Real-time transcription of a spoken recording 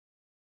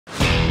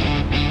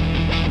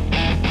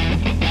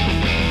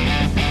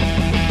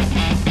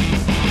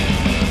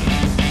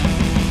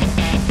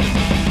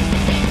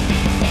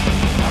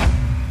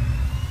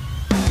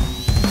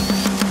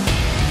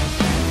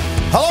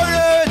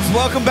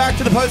Welcome back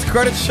to the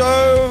post-credits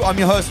show. I'm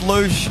your host,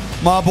 Loosh.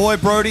 My boy,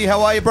 Brodie.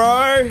 How are you,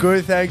 bro?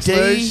 Good, thanks,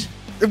 D?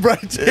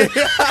 Loosh.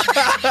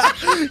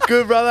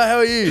 Good, brother. How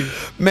are you?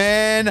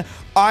 Man,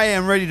 I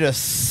am ready to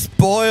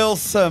spoil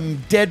some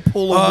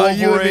Deadpool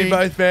and Wolverine. You and me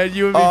both, man.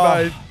 You and me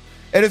both.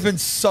 It has been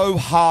so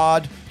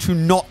hard to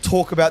not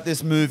talk about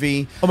this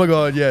movie. Oh my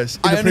God, yes.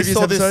 In the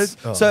previous episode?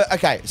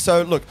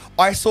 So look,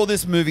 I saw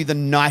this movie the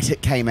night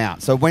it came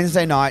out. So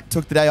Wednesday night,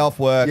 took the day off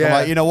work. Yeah. I'm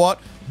like, you know what?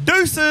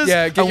 Deuces.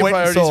 Yeah, get your went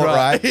and priorities saw it,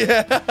 right.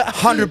 Yeah.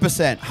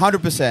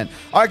 100%.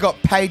 I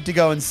got paid to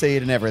go and see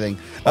it and everything.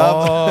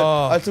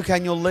 I took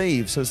annual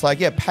leave. So it's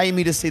like, yeah, pay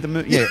me to see the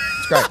movie. Yeah,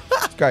 it's great.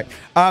 It's great.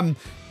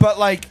 But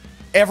like,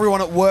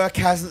 everyone at work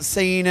hasn't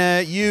seen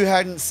it. You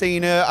hadn't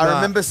seen it. I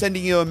remember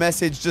sending you a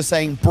message just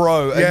saying,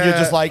 bro. And you're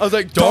just like, I was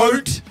like,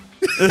 don't.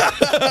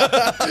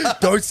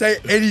 Don't say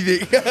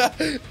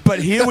anything.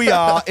 But here we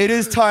are. It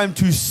is time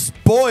to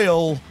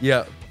spoil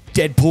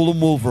Deadpool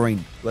and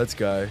Wolverine. Let's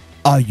go.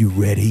 Are you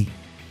ready?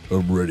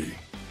 I'm ready.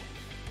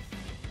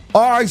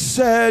 I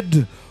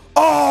said,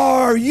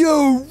 are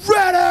you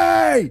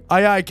ready?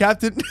 Aye, aye,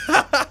 Captain.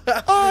 Aye,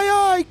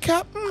 aye,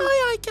 Captain.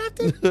 Aye, aye,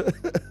 Captain.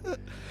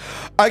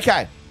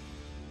 Okay.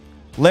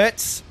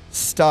 Let's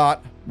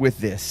start with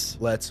this.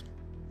 Let's.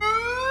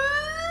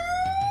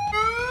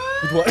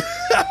 With what?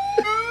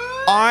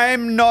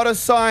 I'm not a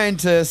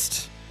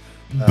scientist,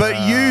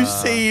 but you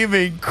seem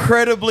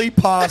incredibly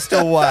passed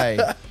away.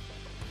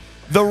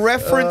 The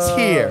reference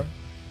here,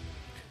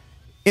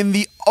 in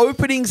the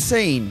opening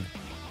scene,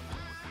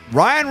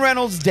 Ryan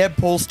Reynolds'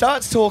 Deadpool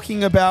starts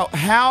talking about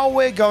how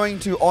we're going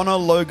to honor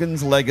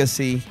Logan's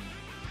legacy,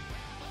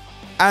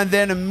 and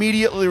then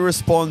immediately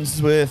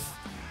responds with,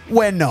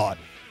 we're not.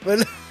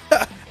 And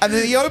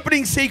then the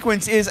opening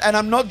sequence is, and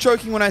I'm not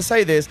joking when I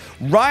say this,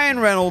 Ryan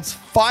Reynolds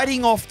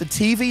fighting off the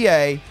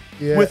TVA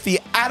with the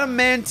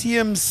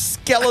adamantium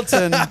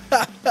skeleton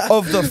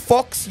of the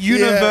Fox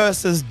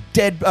Universe's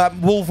dead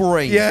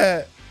Wolverine.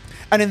 Yeah.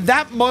 And in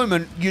that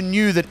moment, you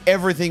knew that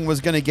everything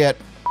was going to get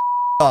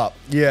up.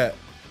 Yeah.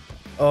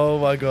 Oh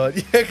my God.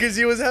 Yeah, because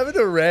he was having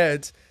a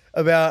rant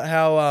about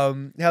how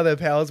their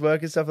powers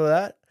work and stuff like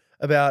that.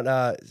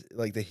 About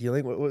like the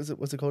healing. What was it?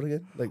 What's it called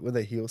again? Like when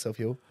they heal,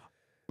 self-heal.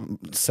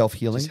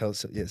 Self-healing?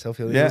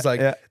 Self-healing. Yeah, It was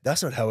like,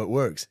 that's not how it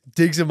works.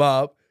 Digs him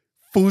up.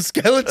 Full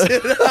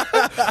skeleton.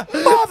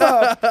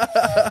 Mother!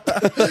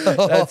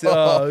 It's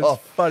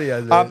funny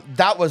as it.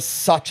 That was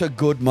such a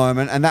good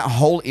moment. And that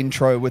whole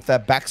intro with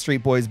that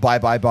Backstreet Boys Bye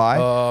Bye Bye.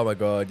 Oh my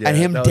God. Yeah. And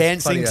him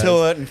dancing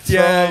to it and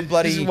throwing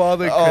bloody... Just while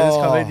the credits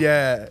come in.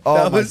 Yeah.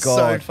 That was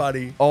so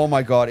funny. Oh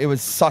my God. It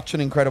was such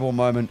an incredible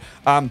moment.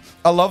 I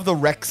love the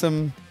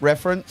Wrexham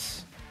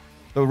reference.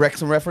 The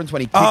Wrexham reference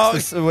when he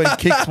kicks, when he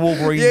kicks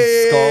Wolverine's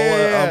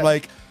skull. I'm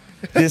like...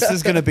 This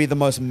is going to be the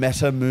most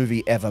meta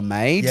movie ever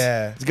made.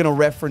 Yeah. It's going to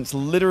reference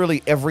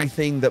literally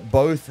everything that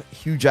both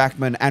Hugh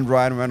Jackman and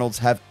Ryan Reynolds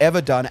have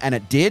ever done, and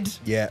it did.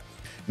 Yeah.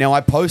 Now,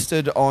 I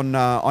posted on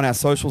our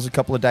socials a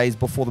couple of days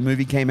before the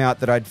movie came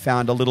out that I'd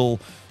found a little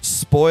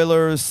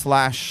spoilers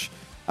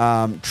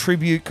 /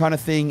 tribute kind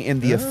of thing in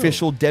the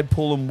official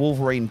Deadpool and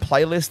Wolverine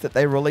playlist that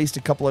they released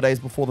a couple of days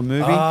before the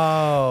movie.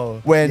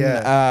 Oh.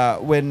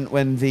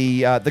 When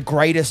the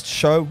greatest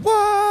show...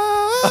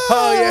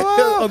 Oh yeah,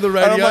 on the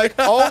radio. And I'm like,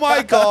 oh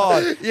my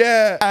God.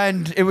 Yeah.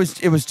 And it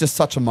was just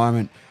such a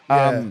moment.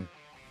 You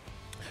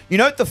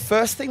know, the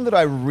first thing that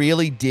I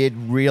really did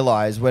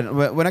realize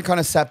when I kind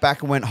of sat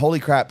back and went, holy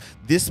crap,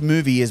 this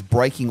movie is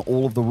breaking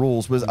all of the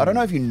rules was, I don't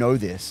know if you know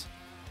this,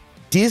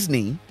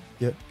 Disney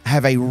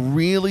have a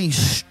really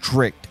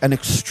strict, an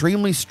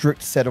extremely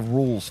strict set of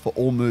rules for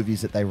all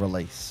movies that they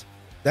release.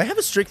 They have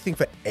a strict thing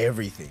for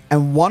everything.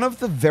 And one of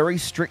the very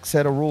strict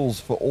set of rules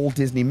for all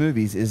Disney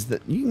movies is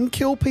that you can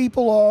kill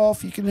people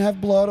off, you can have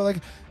blood, or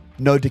like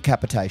no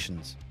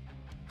decapitations.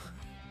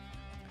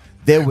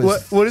 There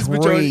was what is three.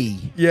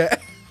 Majority? Yeah.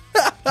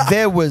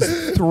 There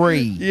was 3.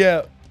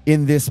 Yeah.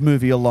 In this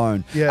movie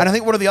alone. Yeah. And I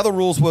think one of the other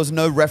rules was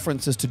no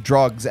references to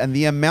drugs and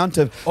the amount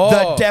of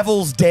the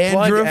devil's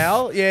dandruff.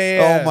 Owl?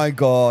 Yeah. Oh my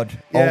God.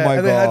 Yeah. Oh my God.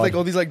 And they had like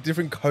all these like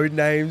different code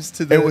names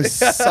to the... It was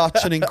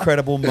such an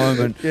incredible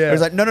moment. Yeah. It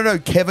was like, no.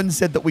 Kevin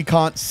said that we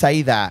can't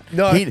say that.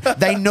 No.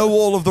 They know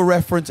all of the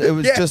reference. It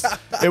was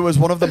it was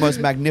one of the most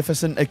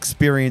magnificent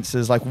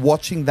experiences. Like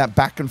watching that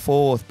back and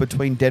forth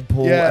between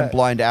Deadpool and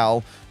Blind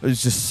Owl. It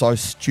was just so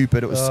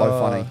stupid. It was so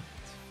funny.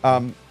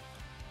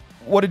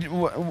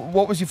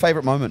 What was your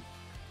favorite moment?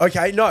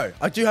 Okay, no,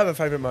 I do have a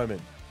favorite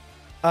moment.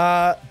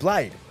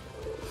 Blade.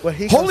 Well,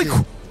 he Holy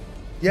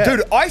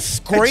dude, I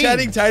screamed. And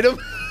Channing Tatum.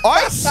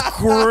 I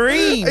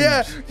screamed.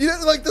 Yeah, you know,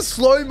 like the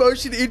slow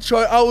motion intro.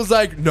 I was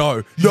like,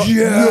 no.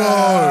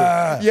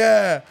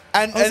 Yeah.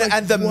 And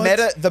like,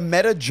 the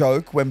meta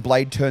joke when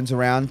Blade turns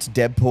around to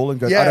Deadpool and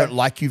goes, I don't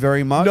like you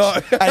very much. No.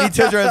 And he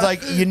turns around and is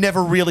like, you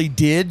never really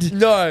did.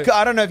 No.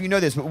 I don't know if you know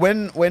this, but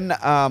when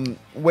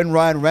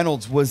Ryan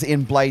Reynolds was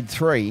in Blade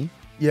 3,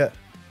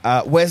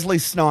 Wesley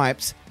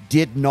Snipes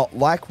did not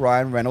like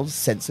Ryan Reynolds'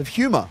 sense of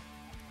humor.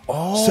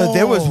 So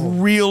there was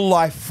real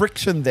life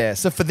friction there.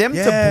 So for them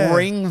to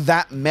bring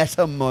that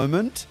meta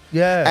moment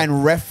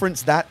and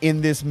reference that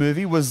in this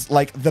movie was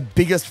like the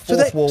biggest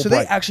fourth wall break. So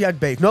they actually had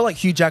beef. Not like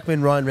Hugh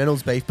Jackman, Ryan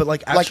Reynolds beef, but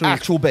like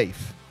actual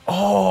beef.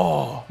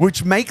 Oh.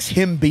 Which makes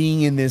him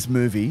being in this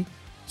movie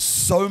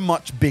so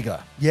much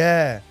bigger.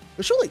 Yeah.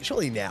 But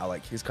surely now,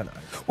 like, he's kind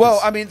of... Well,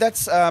 I mean,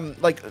 that's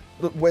like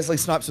Wesley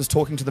Snipes was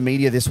talking to the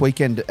media this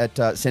weekend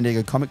at San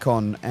Diego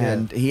Comic-Con,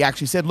 and he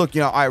actually said, look,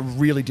 I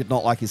really did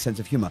not like his sense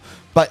of humor.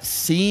 But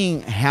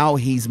seeing how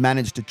he's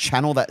managed to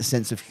channel that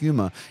sense of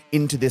humor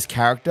into this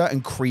character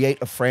and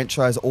create a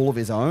franchise all of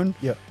his own,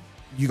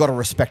 you got to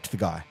respect the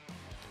guy.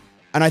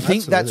 And I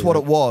think that's what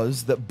it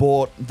was that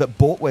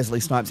brought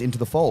Wesley Snipes into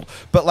the fold.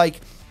 But, like,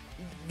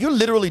 you're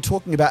literally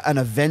talking about an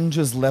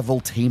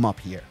Avengers-level team up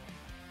here.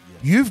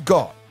 You've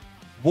got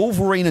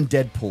Wolverine and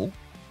Deadpool.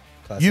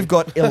 Classic. You've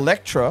got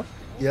Elektra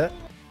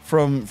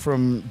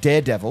from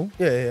Daredevil.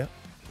 Yeah.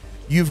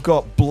 You've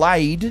got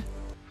Blade.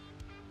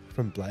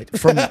 From Blade.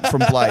 From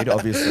Blade,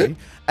 obviously.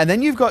 And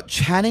then you've got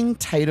Channing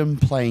Tatum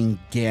playing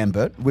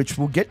Gambit, which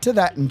we'll get to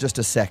that in just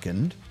a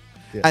second.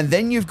 Yeah. And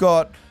then you've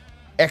got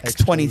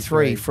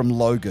X-23 from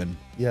Logan.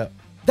 Yeah.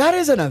 That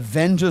is an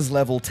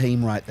Avengers-level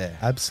team right there.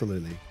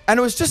 Absolutely. And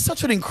it was just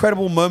such an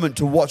incredible moment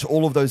to watch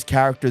all of those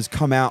characters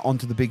come out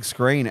onto the big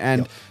screen.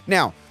 And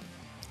now...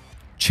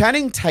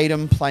 Channing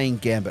Tatum playing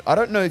Gambit. I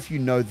don't know if you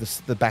know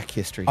the back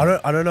history.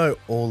 I don't know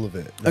all of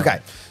it. No. Okay.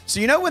 So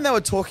when they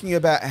were talking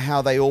about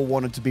how they all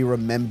wanted to be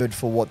remembered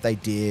for what they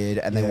did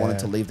and they wanted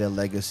to leave their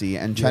legacy,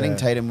 and Channing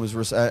Tatum was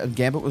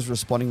Gambit was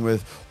responding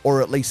with,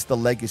 or at least the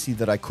legacy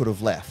that I could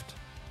have left.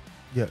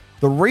 Yeah.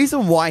 The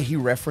reason why he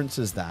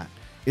references that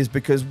is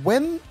because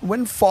when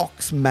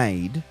Fox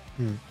made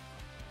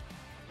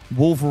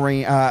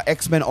Wolverine,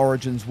 X-Men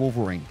Origins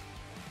Wolverine.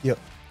 Yep.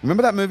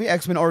 Remember that movie,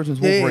 X-Men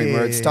Origins Wolverine,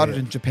 where it started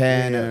in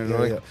Japan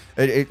and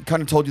it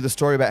kind of told you the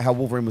story about how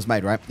Wolverine was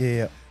made, right?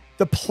 Yeah.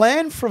 The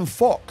plan from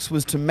Fox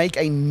was to make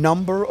a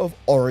number of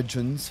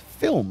Origins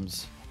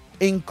films,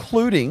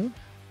 including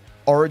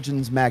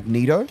Origins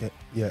Magneto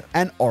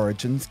and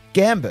Origins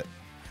Gambit.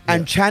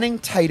 And Channing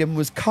Tatum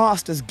was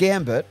cast as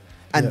Gambit,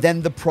 and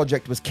then the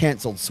project was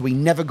cancelled, so he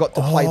never got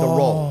to play the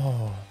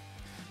role.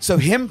 So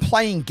him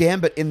playing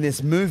Gambit in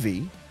this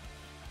movie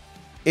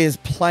is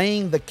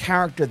playing the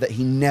character that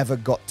he never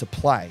got to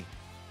play.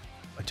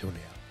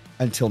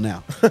 Until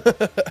now.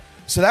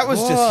 So that was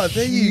just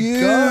there huge. You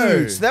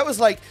go. So that was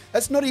like,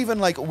 that's not even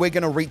like we're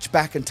going to reach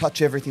back and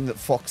touch everything that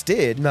Fox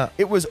did. No.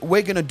 It was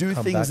we're going to do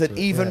things that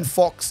even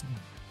Fox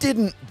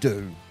didn't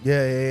do.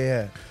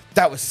 Yeah.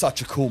 That was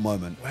such a cool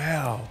moment.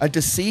 Wow. And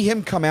to see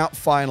him come out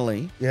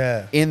finally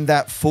in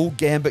that full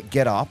Gambit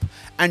get-up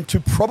and to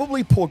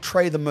probably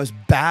portray the most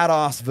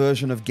badass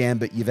version of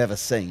Gambit you've ever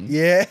seen.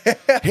 Yeah.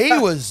 He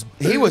was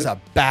a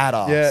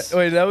badass. Yeah.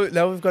 Wait,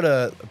 now we've got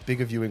a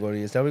bigger viewing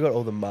audience. Now we've got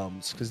all the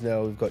mums because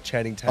now we've got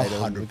Channing Tatum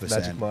 100%. with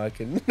Magic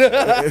Mike and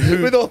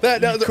with all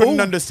that. Now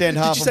couldn't understand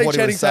half of what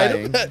he was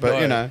saying, but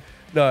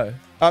No.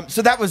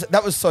 So that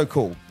was so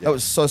cool. Yeah. That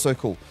was so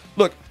cool.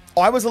 Look,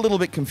 I was a little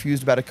bit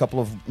confused about a couple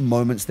of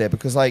moments there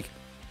because, like,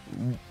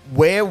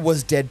 where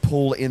was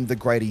Deadpool in the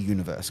greater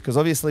universe? Because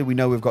obviously we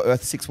know we've got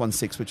Earth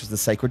 616, which is the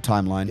sacred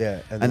timeline. Yeah.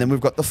 And then we've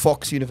got the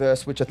Fox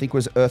universe, which I think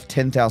was Earth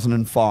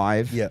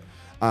 10,005. Yeah.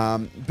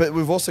 But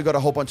we've also got a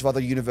whole bunch of other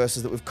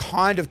universes that we've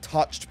kind of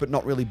touched but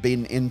not really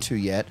been into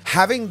yet.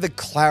 Having the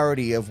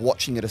clarity of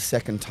watching it a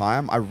second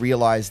time, I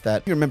realized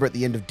that, you remember at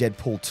the end of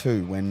Deadpool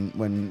 2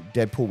 when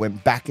Deadpool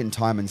went back in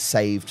time and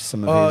saved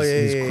some of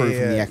his crew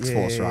from the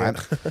X-Force, right?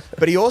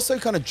 But he also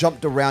kind of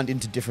jumped around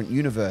into different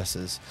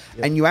universes.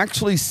 Yep. And you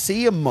actually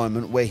see a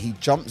moment where he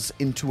jumps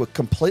into a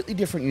completely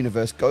different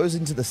universe, goes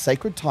into the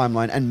sacred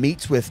timeline and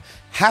meets with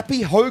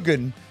Happy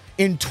Hogan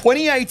in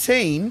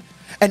 2018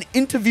 and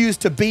interviews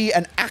to be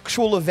an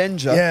actual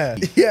Avenger.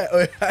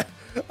 Yeah.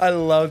 I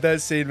love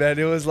that scene, man.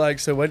 It was like,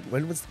 so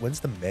when's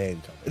the man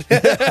coming?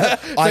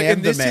 I am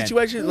in this the man.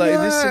 situation, like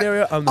in this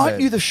scenario, I'm the Aren't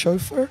man. you the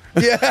chauffeur?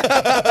 Yeah.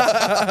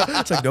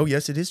 It's like, no,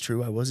 yes, it is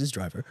true. I was his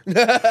driver.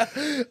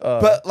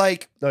 But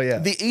like, yeah.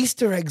 The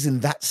Easter eggs in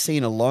that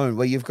scene alone,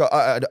 where you've got,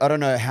 I don't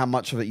know how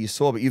much of it you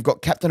saw, but you've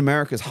got Captain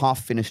America's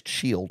half-finished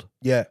shield.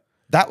 Yeah.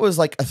 That was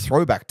like a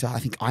throwback to, I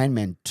think, Iron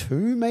Man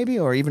 2 maybe,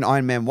 or even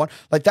Iron Man 1.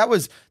 Like that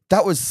was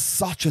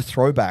such a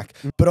throwback.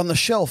 But on the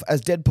shelf, as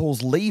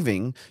Deadpool's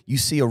leaving, you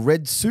see a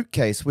red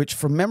suitcase, which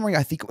from memory,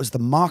 I think it was the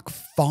Mark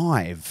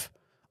V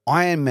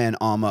Iron Man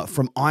armor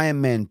from Iron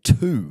Man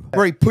 2,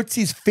 where he puts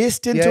his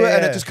fist into it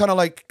and it just kind of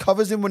like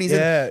covers him when he's in.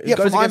 Yeah,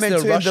 from Iron Man 2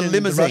 in the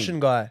limousine. The Russian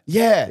guy.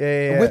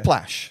 Yeah.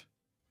 Whiplash.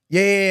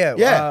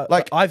 Yeah.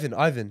 Like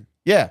Ivan.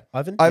 Yeah.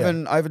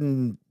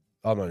 Ivan.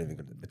 I'm not even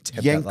going to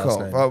attempt that last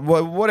name.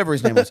 Yankov, whatever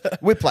his name was.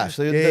 Whiplash.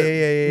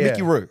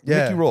 Mickey Rourke.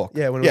 Mickey Rourke.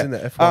 Yeah, when it was in the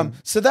F1.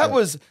 So that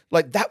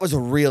was a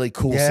really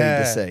cool scene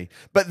to see.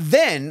 But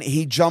then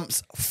he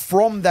jumps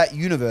from that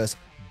universe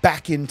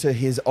back into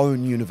his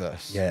own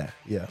universe. Yeah.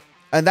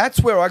 And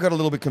that's where I got a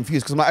little bit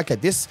confused because I'm like, okay,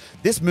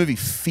 this movie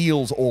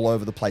feels all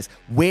over the place.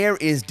 Where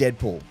is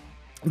Deadpool?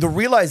 The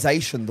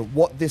realization that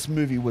what this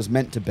movie was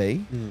meant to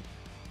be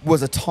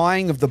was a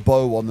tying of the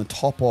bow on the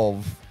top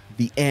of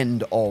the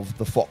end of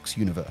the Fox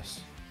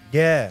universe.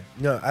 Yeah,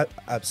 no,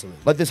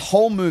 absolutely. Like, this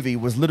whole movie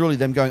was literally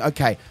them going,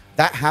 okay,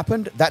 that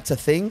happened, that's a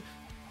thing,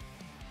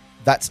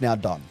 that's now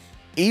done.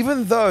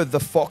 Even though the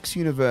Fox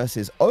universe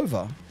is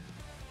over,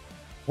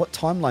 what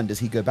timeline does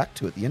he go back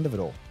to at the end of it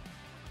all?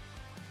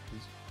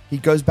 He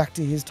goes back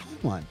to his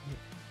timeline.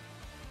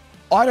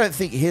 I don't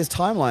think his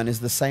timeline is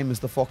the same as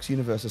the Fox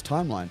universe's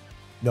timeline.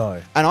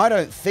 No. And I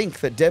don't think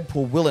that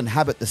Deadpool will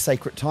inhabit the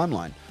sacred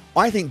timeline.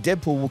 I think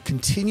Deadpool will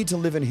continue to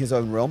live in his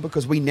own realm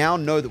because we now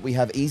know that we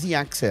have easy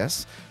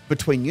access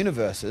between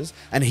universes,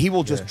 and he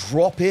will just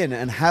drop in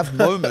and have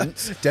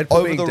moments.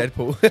 Deadpool being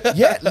Deadpool.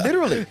 Yeah,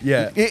 literally.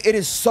 Yeah. It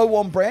is so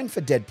on brand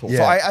for Deadpool. Yeah.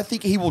 So I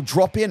think he will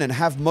drop in and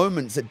have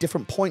moments at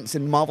different points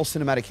in Marvel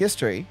Cinematic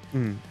history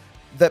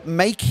that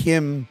make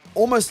him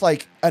almost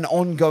like an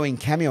ongoing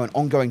cameo, an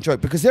ongoing joke.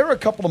 Because there are a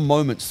couple of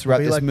moments throughout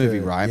this movie,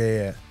 right?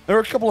 Yeah. There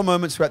are a couple of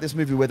moments throughout this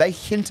movie where they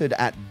hinted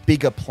at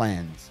bigger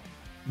plans.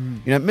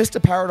 You know,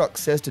 Mr.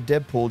 Paradox says to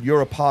Deadpool,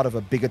 "You're a part of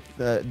a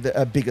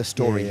bigger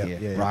story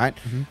here, right?"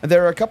 And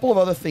there are a couple of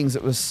other things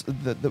that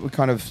were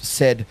kind of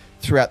said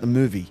throughout the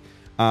movie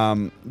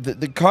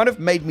that kind of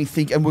made me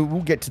think, and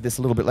we'll get to this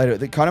a little bit later.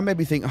 That kind of made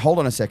me think, hold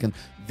on a second,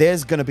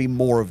 there's going to be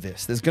more of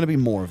this. There's going to be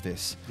more of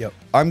this. Yep.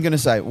 I'm going to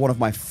say one of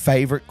my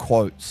favorite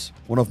quotes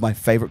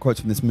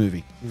from this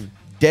movie.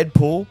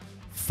 Deadpool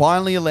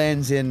finally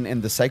lands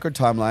in the sacred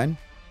timeline.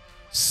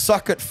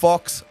 Suck it,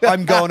 Fox.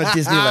 I'm going to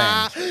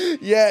Disneyland.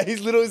 Yeah, his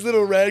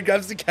little red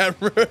grabs the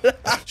camera.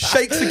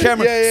 Shakes the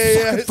camera.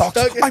 Suck it,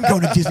 Fox. I'm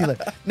going to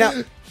Disneyland. Now,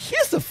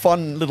 here's a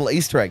fun little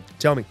Easter egg.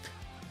 Tell me.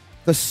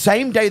 The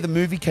same day the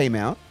movie came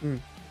out,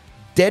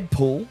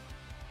 Deadpool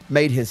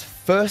made his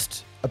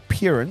first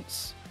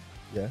appearance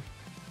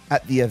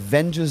at the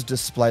Avengers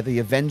display, the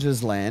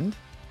Avengers Land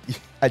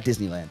at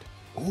Disneyland.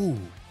 Ooh.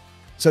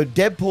 So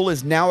Deadpool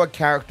is now a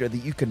character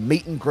that you can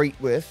meet and greet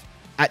with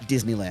at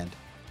Disneyland.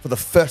 For the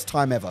first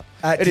time ever.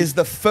 It is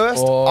the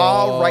first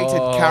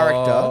R-rated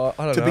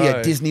character to be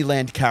a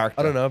Disneyland character.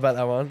 I don't know about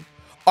that one.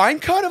 I'm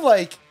kind of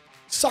like,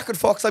 suck it,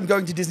 Fox, I'm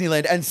going to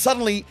Disneyland. And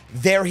suddenly,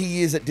 there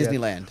he is at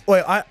Disneyland.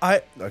 Wait,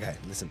 okay,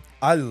 listen.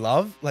 I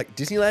love, like,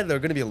 Disneyland, there are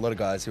going to be a lot of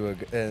guys who are,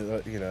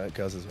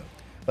 girls as well.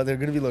 But there are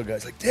going to be a lot of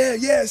guys like,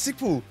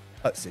 Sickpool.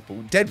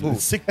 Deadpool.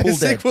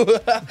 Sickpool.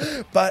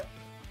 But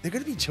there are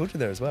going to be children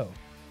there as well.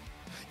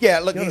 Yeah,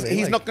 look, You know what I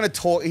he's mean? not going to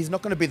talk. He's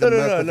not going to be the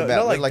merc No,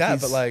 about not like that.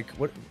 he's- But like,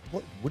 what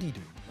do you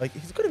do? Like,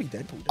 he's got to be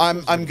Deadpool.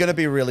 I'm going to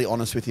be really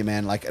honest with you,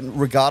 man. Like, and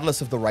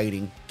regardless of the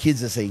rating,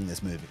 kids are seeing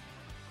this movie.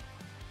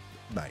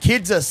 Mate.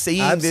 Kids are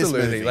seeing this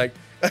movie. Like,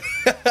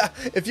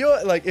 if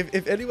you're like,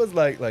 if anyone's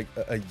like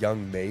a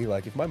young me,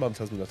 like, if my mum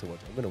tells me not to watch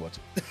it, I'm gonna watch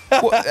it.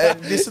 Well, and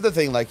this is the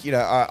thing, like, you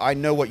know, I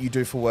know what you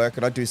do for work,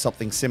 and I do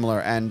something similar.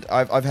 And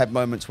I've had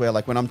moments where,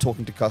 like, when I'm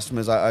talking to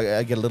customers,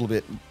 I get a little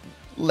bit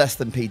less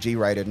than PG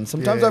rated, and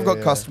sometimes I've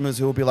got customers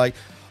who will be like,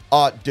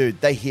 "Oh,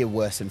 dude, they hear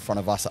worse in front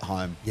of us at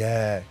home."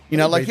 Yeah, you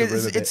know, like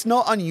it's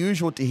not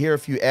unusual to hear a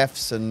few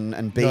Fs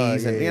and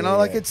Bs, and you know,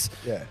 like it's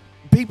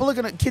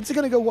kids are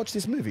gonna go watch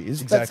this movie.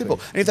 It's that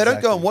simple. And if they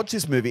don't go and watch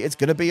this movie, it's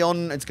gonna be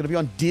on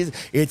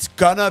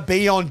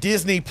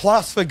Disney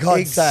Plus, for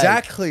God's sake.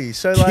 Exactly.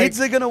 So kids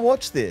are gonna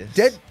watch this.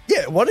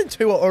 1 and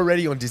 2 are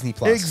already on Disney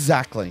Plus.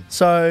 Exactly.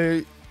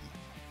 So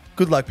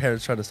good luck,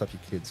 parents, trying to stop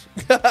your kids.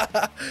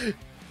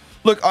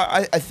 Look,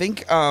 I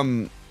think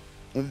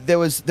there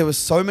was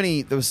so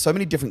many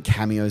different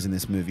cameos in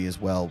this movie as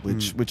well,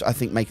 which I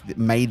think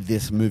made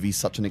this movie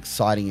such an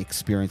exciting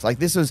experience. Like,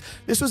 this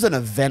was an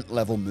event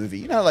level movie.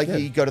 You know, like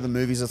you go to the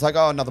movies, it's like,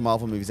 oh, another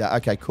Marvel movie's out.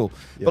 Okay, cool.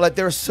 But like,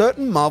 there are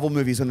certain Marvel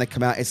movies when they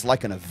come out, it's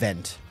like an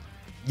event.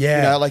 Yeah.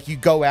 You know, like, you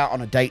go out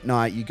on a date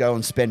night, you go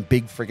and spend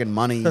big friggin'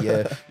 money.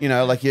 You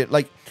know,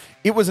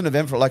 it was an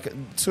event for, like,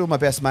 two of my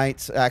best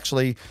mates,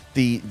 actually.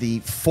 The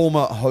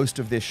former host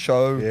of this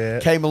show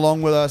came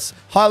along with us.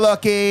 Hi,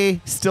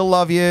 Lucky. Still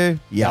love you.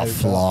 Yeah,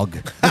 flog.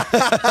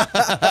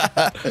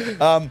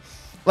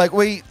 Like,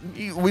 we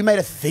made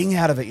a thing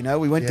out of it, you know.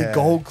 We went to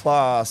Gold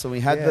Class, and we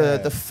had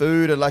the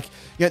food, and, like,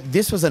 you know,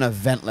 this was an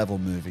event level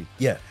movie.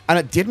 Yeah. And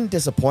it didn't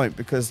disappoint,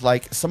 because,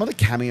 like, some of the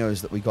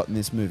cameos that we got in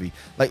this movie,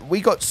 like,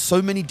 we got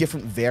so many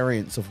different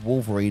variants of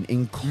Wolverine,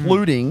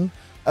 including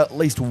at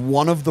least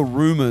one of the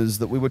rumors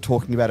that we were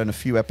talking about in a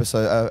few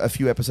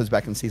episodes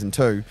back in season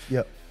 2.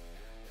 Yep.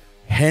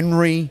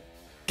 Henry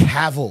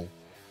Cavill.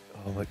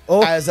 Oh my!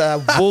 Oh. As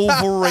a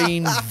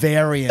Wolverine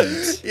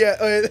variant.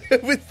 Yeah,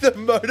 with the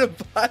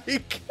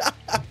motorbike.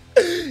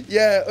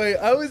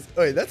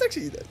 That's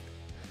actually.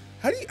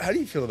 How do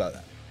you feel about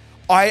that?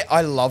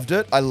 I loved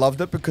it. I loved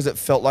it because it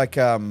felt like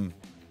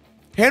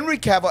Henry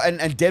Cavill and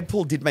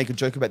Deadpool did make a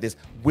joke about this.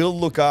 We'll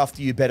look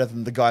after you better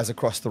than the guys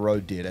across the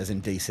road did, as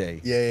in DC.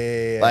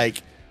 Yeah.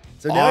 Like,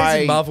 so now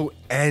he's in Marvel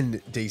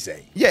and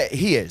DC. Yeah,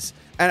 he is.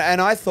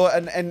 And I thought,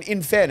 and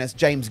in fairness,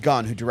 James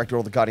Gunn, who directed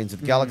all the Guardians of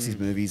the Galaxy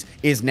movies,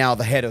 is now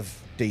the head of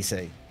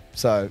DC.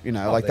 So, you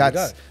know, like,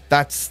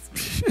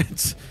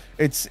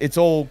 it's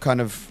all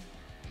kind of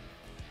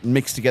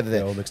mixed together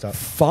there. They're all mixed up.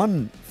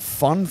 Fun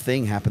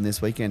thing happened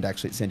this weekend,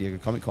 actually, at San Diego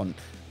Comic-Con.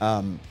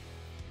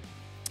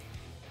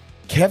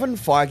 Kevin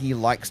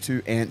Feige likes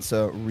to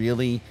answer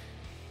really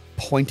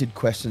pointed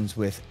questions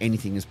with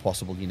anything is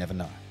possible, you never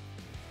know.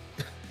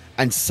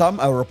 And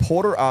a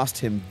reporter asked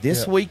him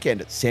this weekend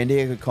at San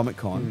Diego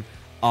Comic-Con,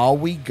 are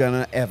we going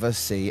to ever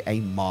see a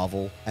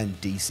Marvel and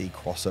DC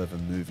crossover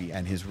movie?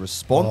 And his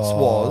response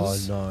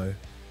was, no.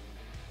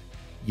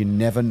 You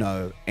never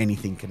know.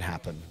 Anything can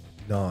happen.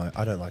 No,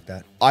 I don't like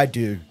that. I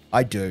do.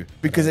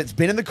 Because it's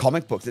been in the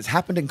comic books. It's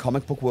happened in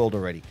comic book world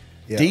already.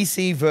 Yeah.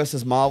 DC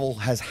versus Marvel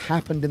has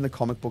happened in the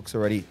comic books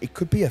already. It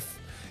could be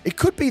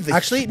the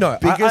Actually, no.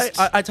 biggest...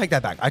 I take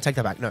that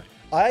back. No.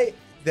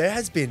 There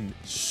has been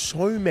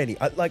so many,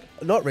 like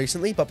not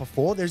recently, but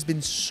before, there's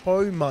been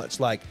so much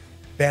like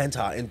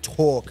banter and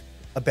talk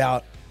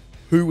about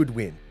who would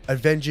win.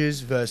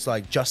 Avengers versus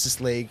like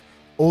Justice League,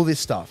 all this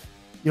stuff.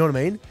 You know what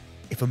I mean?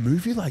 If a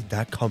movie like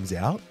that comes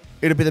out,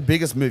 it'd be the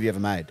biggest movie ever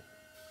made.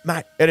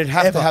 Mate, it'd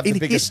have to have the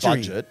history, biggest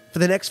budget for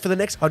the next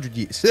 100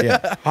 years. Yeah,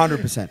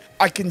 100%.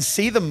 I can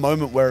see the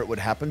moment where it would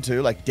happen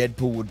too. Like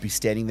Deadpool would be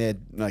standing there,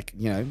 like,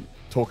 you know,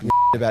 talking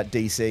about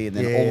DC, and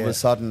then all of a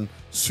sudden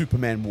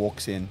Superman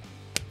walks in.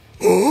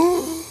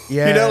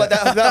 Yeah, you know, like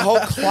that whole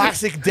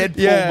classic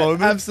Deadpool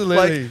moment.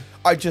 Absolutely.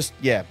 Like,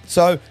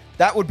 so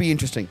that would be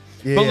interesting.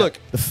 Yeah. But look,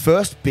 the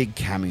first big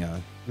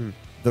cameo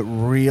that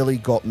really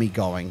got me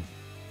going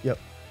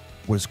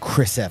was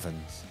Chris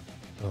Evans.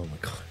 Oh my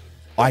God.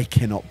 I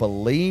cannot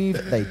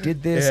believe they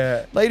did this.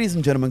 Yeah. Ladies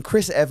and gentlemen,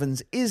 Chris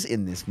Evans is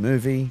in this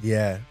movie.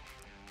 Yeah.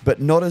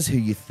 But not as who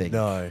you think.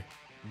 No.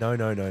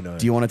 Do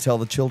you want to tell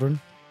the children?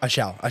 I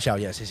shall.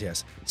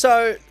 Yes.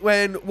 So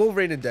when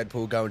Wolverine and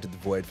Deadpool go into the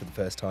void for the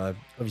first time,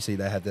 obviously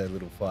they have their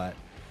little fight.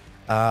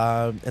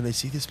 And they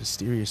see this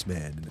mysterious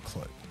man in a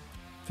cloak.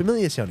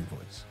 Familiar sounding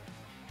voice.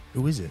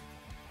 Who is it?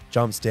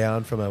 Jumps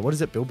down from a, what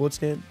is it, billboard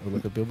stand? Or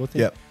like a billboard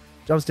thing? Yep.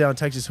 Jumps down,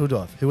 takes his hood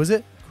off. Who is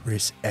it?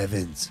 Chris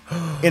Evans.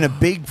 In a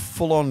big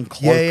full-on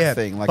cloak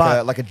thing,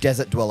 like a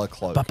desert dweller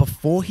cloak. But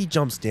before he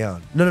jumps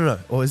down, no.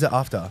 Or is it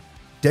after?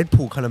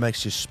 Deadpool kind of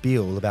makes this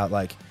spiel about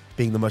like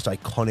being the most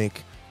iconic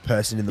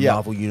person in the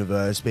Marvel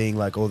universe, being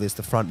like all this,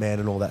 the front man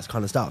and all that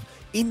kind of stuff.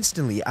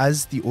 Instantly,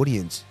 as the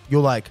audience,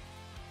 you're like,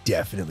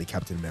 definitely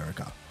Captain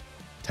America.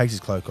 Takes his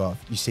cloak off.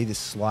 You see this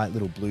slight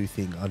little blue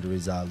thing under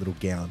his little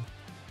gown.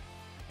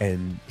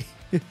 And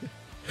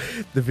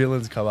the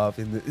villains come up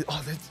in the... they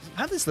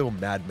have this little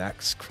Mad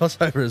Max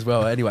crossover as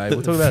well. Anyway,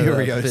 we'll talk about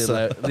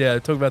that later.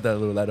 Talk about that a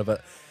little later.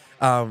 But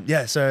so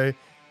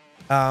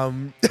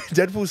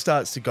Deadpool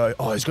starts to go,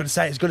 he's going to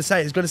say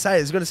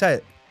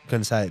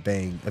it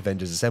being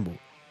Avengers Assemble.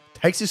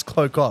 Takes his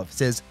cloak off,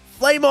 says,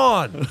 flame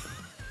on!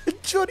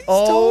 Johnny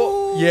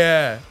Storm!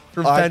 Yeah.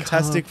 From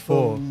Fantastic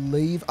Four.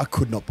 I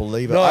could not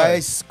believe it. No.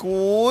 I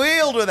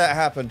squealed when that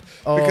happened.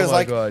 Because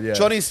God,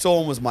 Johnny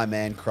Storm was my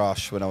man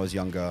crush when I was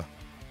younger.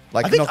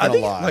 Like, I think, not gonna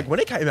lie. Like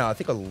when it came out, I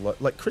think a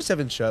lot, like Chris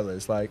Evans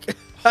shirtless, like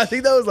I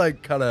think that was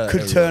like kind of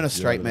could turn a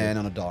straight man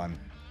on a dime.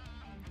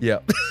 Yeah.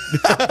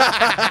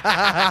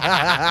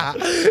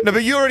 No,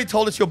 but you already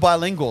told us you're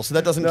bilingual, so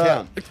that doesn't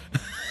count.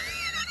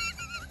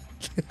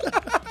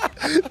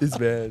 This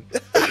man.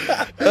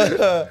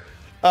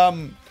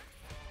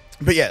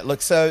 But yeah,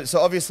 look, so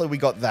obviously we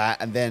got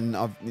that, and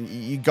then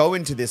you go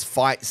into this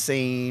fight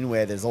scene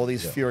where there's all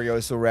these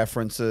Furiosa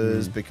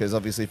references, because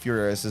obviously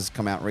Furiosa's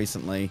come out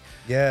recently.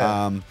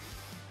 Yeah.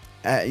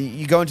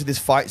 You go into this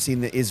fight scene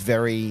that is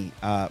very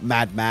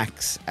Mad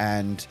Max,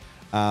 and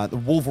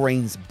the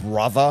Wolverine's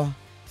brother,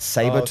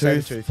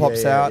 Sabretooth,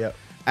 pops out. Yeah.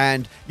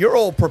 And you're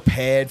all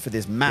prepared for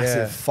this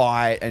massive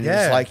fight, and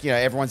it's like,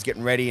 everyone's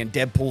getting ready, and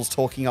Deadpool's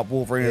talking up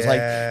Wolverine. It's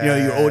like,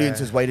 your audience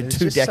has waited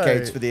 2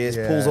 decades for this,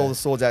 pulls all the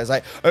swords out. It's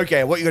like,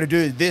 okay, what you got to do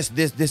is this.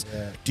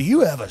 Yeah. Do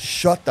you ever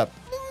shut the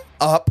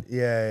up?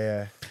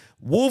 Yeah.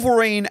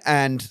 Wolverine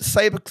and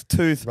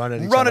Sabretooth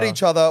run at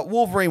each other.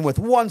 Wolverine with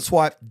one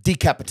swipe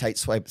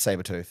decapitates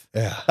Sabretooth.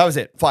 Yeah. That was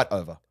it. Fight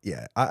over.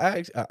 Yeah.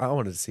 I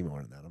wanted to see more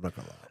of that. I'm not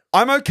going to lie.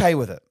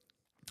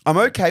 I'm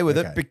okay with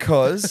it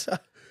because...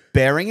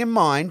 Bearing in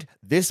mind,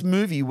 this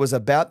movie was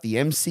about the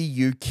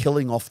MCU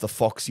killing off the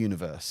Fox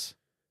universe.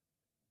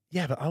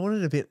 Yeah, but I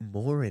wanted a bit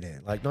more in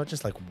it. Like, not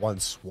just like one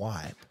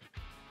swipe.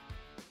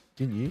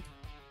 Didn't you?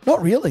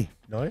 Not really.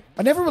 No?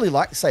 I never really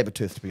liked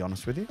Sabretooth, to be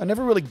honest with you. I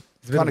never really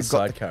kind of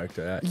got the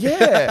character.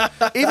 Yeah.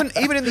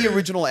 even in the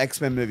original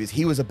X-Men movies,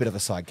 he was a bit of a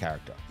side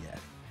character. Yeah.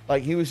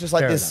 Like, he was just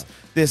like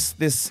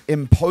this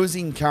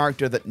imposing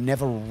character that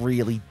never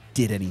really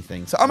did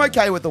anything. So I'm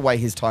okay with the way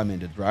his time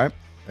ended, right?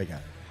 Okay.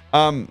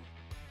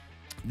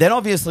 Then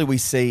obviously we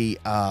see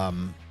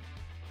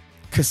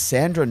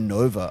Cassandra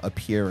Nova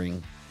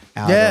appearing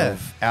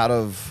out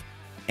of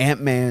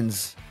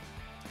Ant-Man's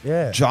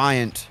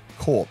giant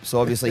corpse. So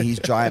obviously he's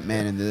Giant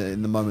Man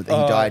in the moment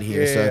that he died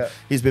here. Yeah, so yeah.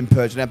 he's been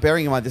purged. Now,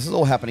 bearing in mind, this is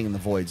all happening in the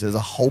Void. So there's a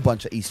whole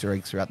bunch of Easter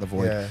eggs throughout the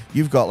Void. Yeah.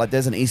 You've got, like,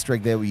 there's an Easter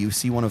egg there where you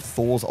see one of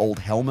Thor's old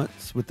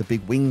helmets with the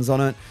big wings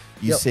on it.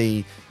 You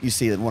see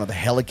one of the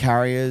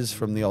helicarriers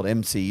from the old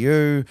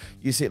MCU.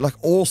 You see, like,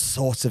 all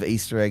sorts of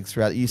Easter eggs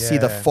throughout. You see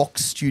the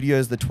Fox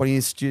Studios, the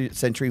 20th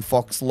Century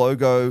Fox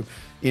logo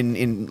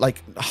in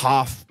like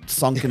half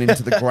sunken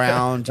into the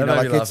ground. You know,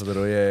 like, it's, a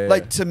little,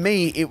 like, to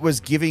me, it was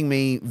giving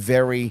me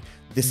very,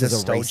 this is a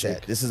Nostalgic.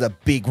 reset. This is a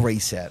big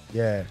reset.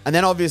 Yeah. And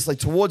then obviously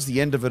towards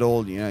the end of it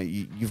all, you know,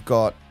 you've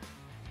got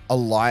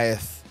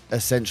Alioth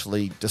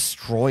essentially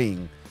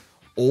destroying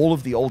all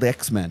of the old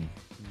X-Men.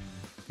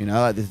 You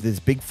know, like, there's this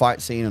big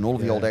fight scene and all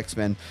of the old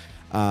X-Men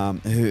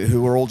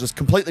who were all just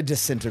completely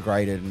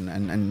disintegrated,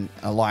 and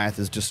Alioth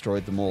has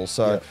destroyed them all.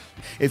 So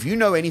if you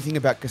know anything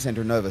about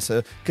Cassandra Nova,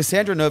 so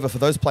Cassandra Nova, for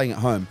those playing at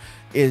home,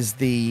 is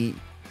the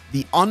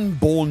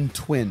unborn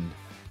twin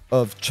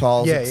of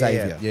Charles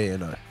Xavier. Yeah,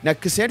 no. Now,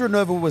 Cassandra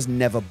Nova was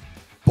never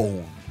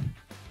born.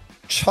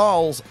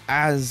 Charles,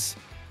 as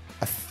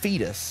a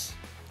fetus,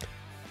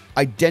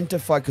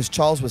 identified, because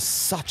Charles was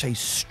such a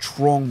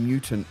strong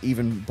mutant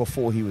even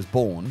before he was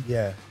born,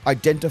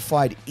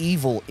 identified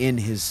evil in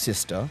his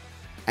sister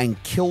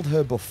and killed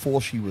her before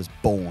she was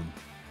born.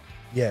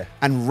 Yeah.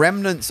 And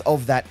remnants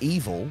of that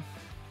evil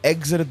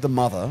exited the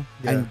mother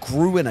and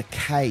grew in a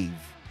cave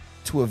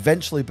to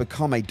eventually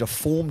become a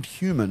deformed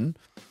human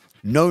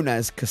known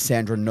as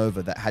Cassandra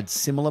Nova that had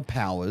similar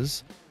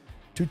powers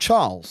to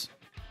Charles.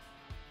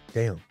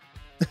 Damn.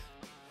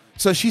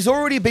 So she's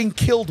already been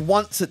killed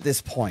once at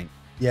this point.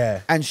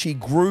 Yeah. And she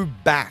grew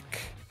back.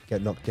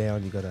 Get knocked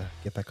down, you gotta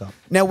get back up.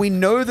 Now, we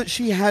know that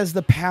she has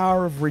the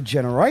power of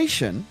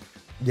regeneration.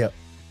 Yep.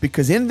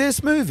 Because in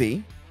this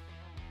movie,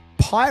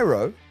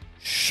 Pyro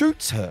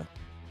shoots her.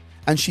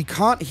 And she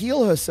can't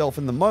heal herself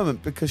in the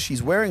moment because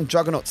she's wearing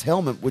Juggernaut's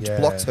helmet, which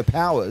blocks her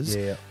powers.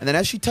 Yeah. And then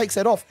as she takes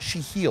that off, she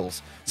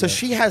heals. So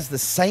she has the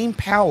same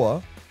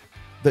power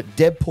that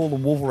Deadpool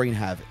and Wolverine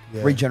have.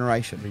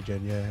 Regeneration.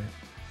 Regen, yeah.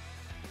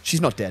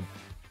 She's not dead.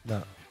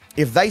 No.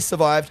 If they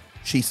survived,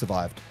 she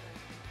survived.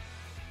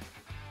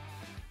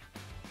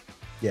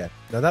 Yeah.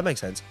 No, that makes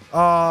sense.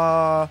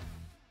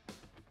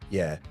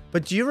 Yeah.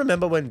 But do you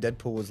remember when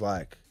Deadpool was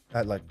like,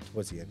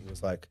 towards the end, he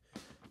was like,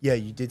 yeah,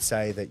 you did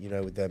say that, you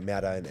know, with the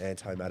matter and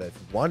antimatter, if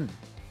one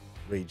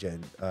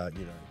mutant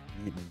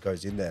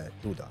goes in there,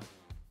 he'll die.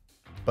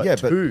 But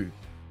two.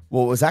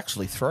 Well, it was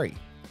actually 3.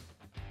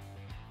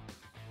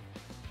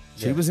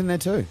 She was in there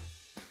too.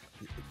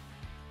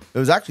 It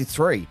was actually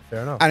 3.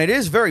 Fair enough. And it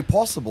is very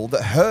possible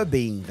that her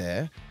being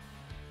there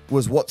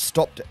was what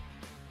stopped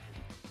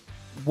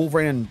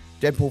Wolverine and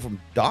Deadpool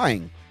from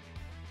dying.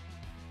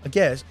 I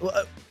guess.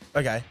 Well,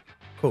 okay.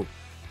 Cool.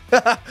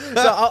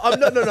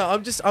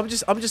 I'm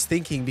just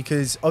thinking,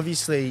 because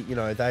obviously, you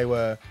know, they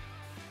were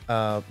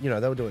doing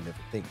different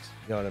things.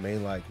 You know what I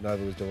mean? Like,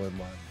 Nova was doing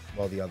one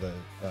while the other,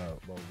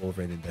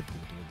 Wolverine and Deadpool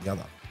were doing the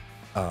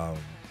other.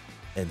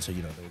 And so,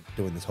 you know, they were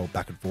doing this whole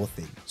back and forth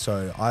thing.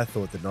 So I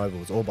thought that Nova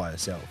was all by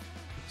herself.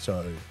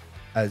 So,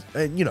 as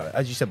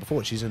you said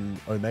before, she's an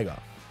Omega.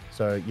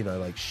 So, you know,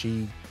 like,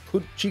 she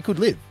could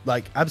live.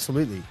 Like,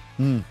 absolutely.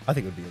 I think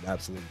it would be an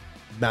absolute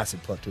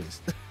massive plot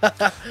twist.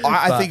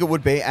 I think it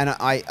would be, and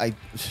I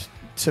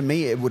to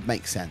me, it would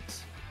make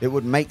sense. It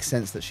would make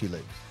sense that she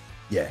lives.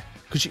 Yeah.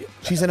 Because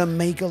she's an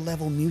Omega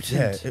level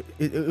mutant. Yeah,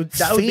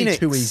 that would be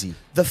too easy.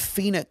 The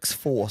Phoenix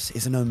Force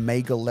is an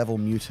Omega level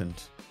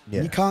mutant.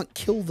 Yeah. You can't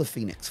kill the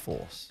Phoenix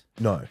Force.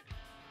 No.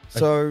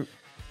 So,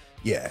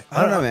 yeah.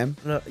 I don't know, man.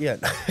 No, yeah.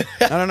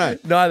 I don't know.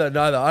 Neither.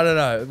 I don't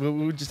know.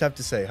 We'll just have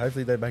to see.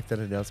 Hopefully they make that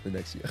announcement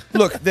next year.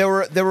 Look, there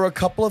were a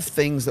couple of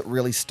things that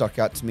really stuck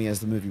out to me as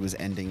the movie was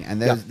ending,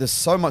 and there's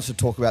so much to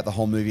talk about the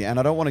whole movie, and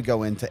I don't want to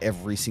go into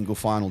every single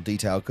final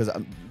detail, because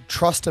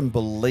trust and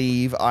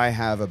believe I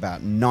have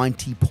about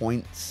 90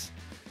 points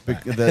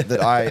that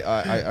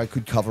I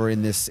could cover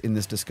in this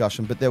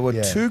discussion. But there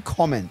were 2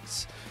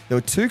 comments. There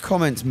were 2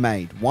 comments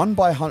made. One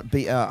by Hunter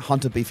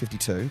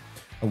B-52,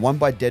 and one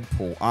by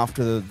Deadpool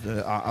after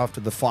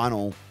the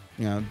final,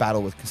 you know,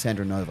 battle with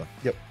Cassandra Nova.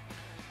 Yep.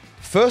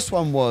 First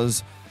one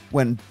was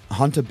when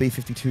Hunter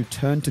B-52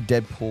 turned to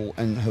Deadpool,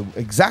 and her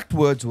exact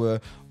words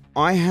were,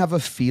 "I have a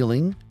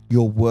feeling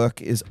your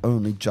work is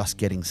only just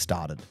getting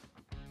started."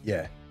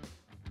 Yeah.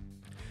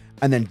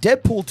 And then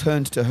Deadpool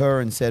turned to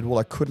her and said, "Well,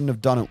 I couldn't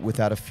have done it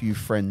without a few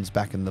friends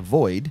back in the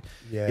Void.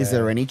 Yeah. Is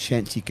there any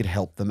chance you could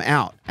help them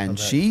out?" And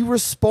she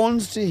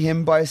responds to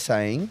him by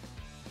saying,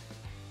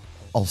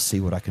 "I'll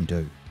see what I can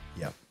do."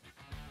 Yep.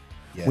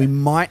 Yeah. We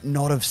might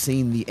not have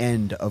seen the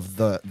end of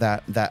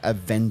that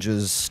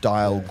Avengers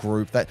style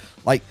group. That,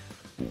 like,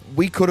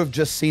 we could have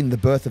just seen the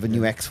birth of a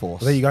new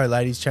X-Force. Well, there you go,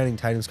 ladies. Channing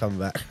Tatum's coming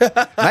back.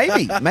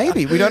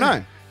 Maybe. We don't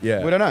know.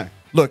 Yeah. We don't know.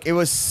 Look, it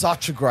was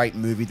such a great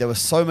movie. There were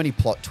so many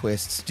plot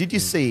twists. Did you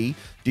see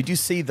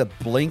the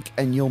blink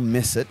and you'll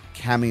miss it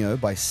cameo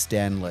by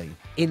Stan Lee?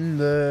 In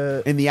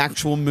the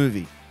actual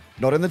movie.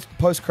 Not in the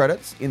post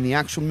credits, in the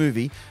actual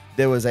movie,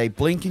 there was a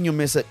blink and you'll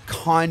miss it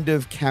kind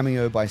of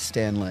cameo by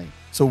Stan Lee.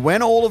 So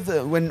when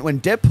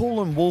when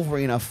Deadpool and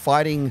Wolverine are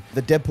fighting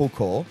the Deadpool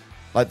Corps,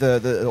 like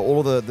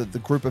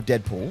the group of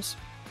Deadpools,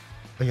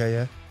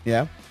 Okay,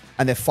 yeah,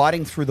 and they're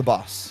fighting through the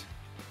bus,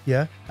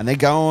 yeah. and they're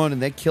going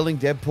and they're killing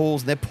Deadpools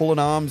and they're pulling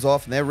arms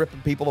off and they're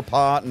ripping people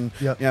apart and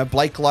Yep. you know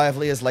Blake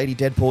Lively as Lady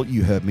Deadpool.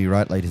 You heard me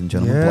right, ladies and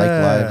gentlemen. Yeah. Blake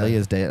Lively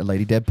as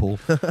Lady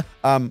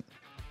Deadpool.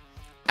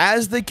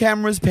 As the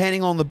camera's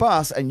panning on the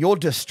bus and you're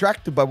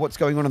distracted by what's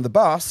going on the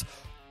bus,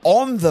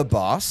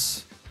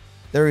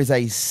 there is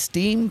a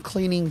steam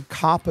cleaning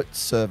carpet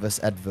service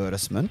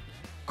advertisement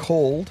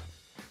called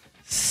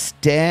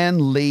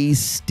Stan Lee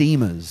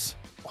Steamers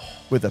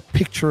with a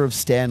picture of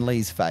Stan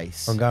Lee's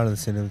face. I'm going to the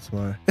cinema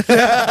tomorrow.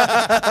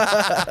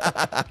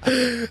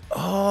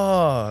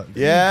 Oh,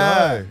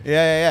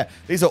 Yeah.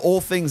 These are all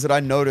things that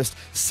I noticed.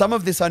 Some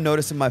of this I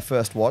noticed in my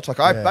first watch.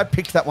 Like I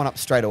picked that one up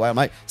straight away. I'm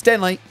like,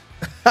 Stan Lee.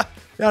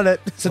 Found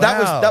it. So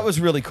that was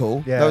really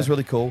cool. Yeah. That was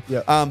really cool.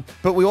 Yeah.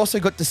 But we also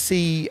got to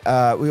see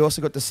a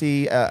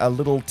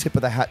little tip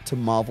of the hat to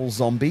Marvel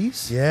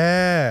Zombies.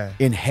 Yeah.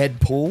 In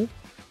Headpool.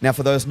 Now,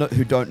 for those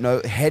who don't know,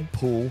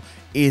 Headpool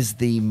is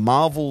the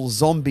Marvel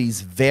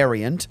Zombies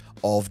variant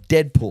of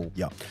Deadpool.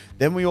 Yeah.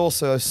 Then we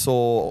also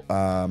saw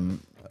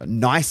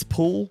Nice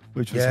Pool,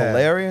 which was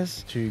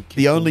hilarious.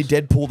 The only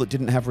Deadpool that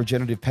didn't have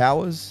regenerative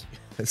powers.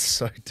 It's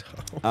so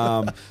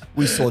dumb.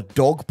 We saw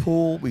Dog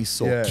Pool, we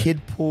saw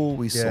Kid Pool,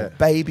 we saw Yeah.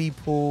 Baby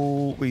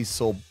Pool, we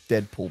saw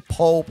Deadpool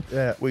Pulp,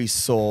 we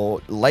saw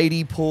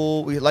Lady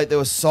Pool. There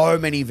were so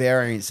many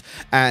variants,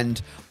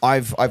 and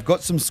I've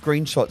got some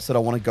screenshots that I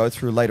want to go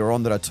through later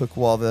on that I took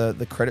while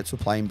the credits were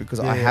playing because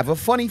I have a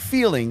funny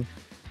feeling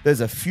there's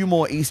a few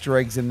more Easter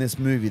eggs in this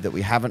movie that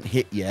we haven't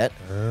hit yet,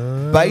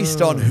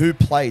 based on who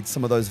played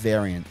some of those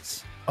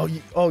variants.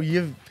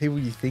 You have people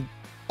you think.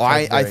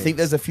 I think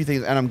there's a few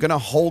things, and I'm going to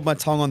hold my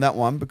tongue on that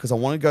one because I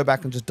want to go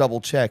back and just double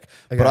check.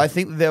 Okay. But I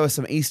think that there were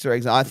some Easter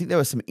eggs, and I think there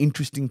were some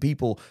interesting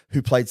people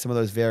who played some of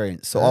those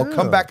variants. So I'll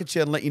come back at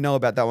you and let you know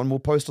about that one. We'll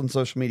post on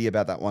social media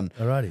about that one.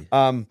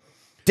 Alrighty.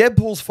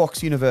 Deadpool's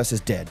Fox universe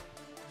is dead.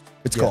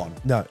 It's gone.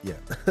 No, yeah.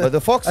 The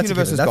Fox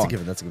universe is gone.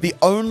 That's a given. The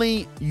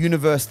only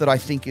universe that I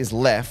think is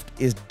left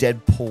is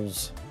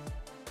Deadpool's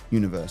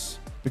universe.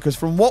 Because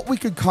from what we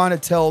could kind of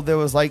tell, there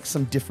was like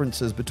some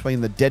differences between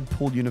the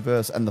Deadpool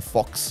universe and the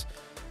Fox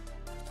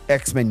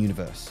X-Men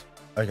universe.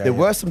 Okay, there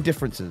were some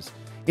differences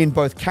in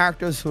both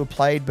characters who were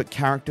played, but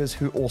characters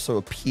who also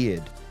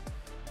appeared.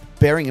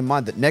 Bearing in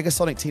mind that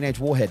Negasonic Teenage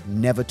Warhead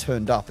never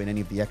turned up in any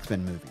of the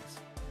X-Men movies,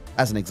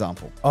 as an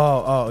example.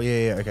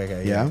 Okay.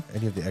 Yeah.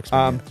 Any of the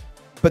X-Men.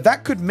 But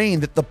that could mean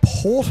that the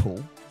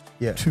portal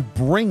Yeah. to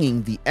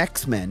bringing the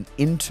X-Men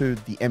into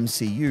the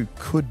MCU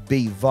could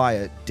be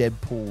via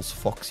Deadpool's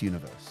Fox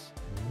universe.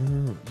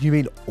 You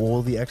mean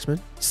all the X-Men?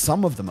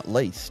 Some of them at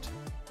least.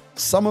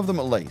 Some of them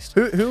at least.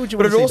 Who would you want to see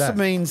But it also back?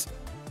 means...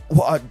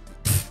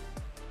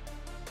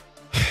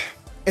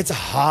 it's a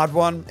hard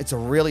one. It's a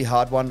really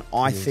hard one.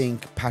 I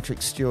think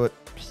Patrick Stewart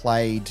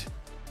played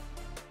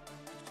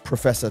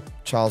Professor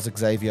Charles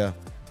Xavier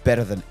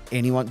better than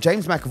anyone.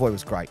 James McAvoy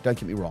was great. Don't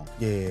get me wrong.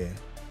 Yeah.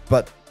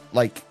 But,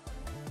 like,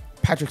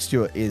 Patrick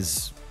Stewart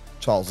is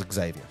Charles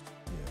Xavier.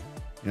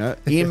 You know,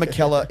 Ian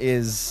McKellen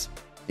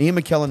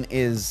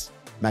is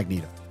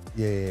Magneto.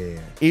 Yeah.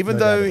 Even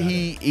though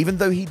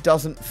he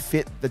doesn't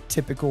fit the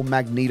typical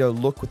Magneto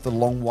look with the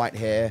long white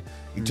hair,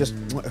 it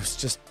was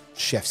just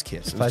chef's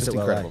kiss. It was just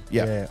incredible.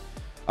 Yeah.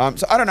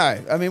 So I don't know.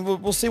 I mean,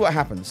 we'll see what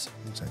happens.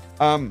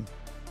 But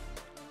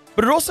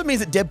it also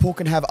means that Deadpool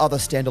can have other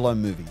standalone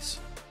movies,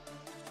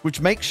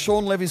 which makes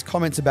Sean Levy's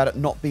comments about it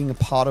not being a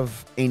part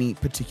of any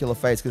particular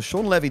phase. Because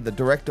Sean Levy, the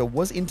director,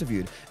 was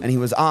interviewed and he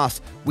was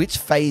asked, which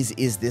phase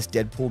is this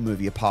Deadpool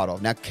movie a part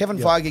of? Now, Kevin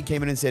Feige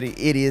came in and said it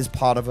is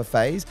part of a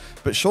phase.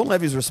 But Sean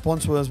Levy's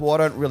response was, well, I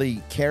don't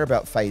really care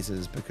about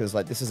phases because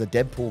like this is a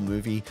Deadpool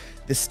movie.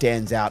 This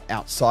stands out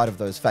outside of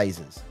those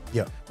phases.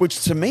 Yeah.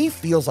 Which to me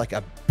feels like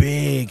a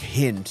big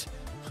hint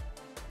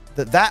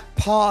that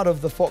part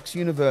of the Fox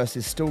universe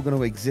is still going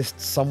to exist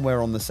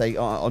somewhere on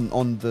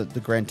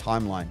the grand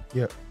timeline.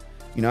 Yeah.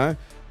 You know,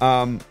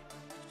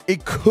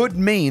 it could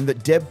mean that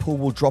Deadpool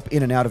will drop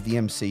in and out of the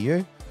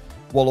MCU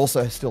while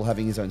also still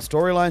having his own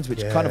storylines,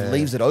 which kind of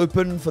leaves it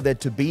open for there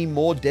to be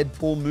more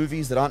Deadpool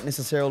movies that aren't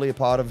necessarily a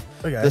part of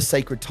the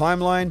sacred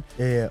timeline.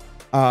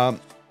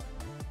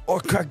 Or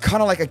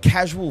kind of like a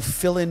casual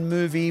fill-in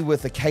movie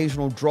with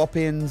occasional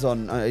drop-ins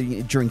on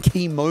during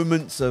key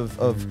moments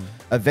of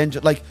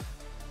Avengers. Like,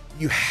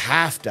 you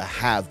have to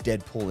have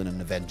Deadpool in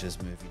an Avengers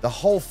movie. The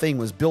whole thing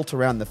was built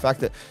around the fact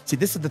that... See,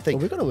 this is the thing.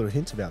 Well, we got a little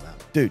hint about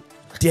that. Dude,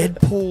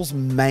 Deadpool's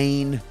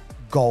main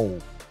goal.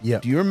 Yeah.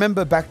 Do you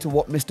remember back to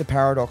what Mr.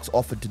 Paradox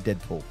offered to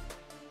Deadpool?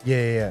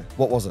 Yeah.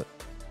 What was it?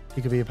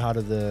 He could be a part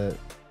of the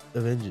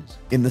Avengers.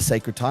 In the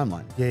sacred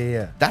timeline.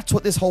 Yeah. That's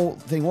what this whole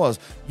thing was.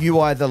 You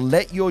either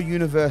let your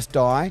universe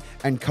die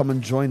and come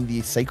and join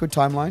the sacred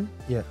timeline.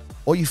 Yeah.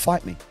 Or you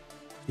fight me.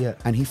 Yeah.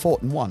 And he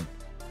fought and won.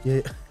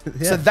 Yeah.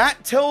 So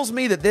that tells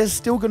me that there's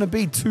still going to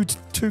be two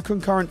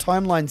concurrent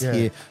timelines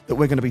here that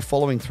we're going to be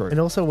following through. And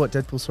also what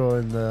Deadpool saw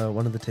in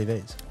one of the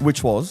TVs.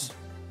 Which was?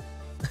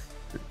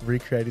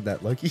 recreating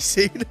that Loki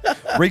scene.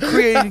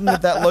 Recreating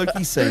that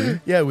Loki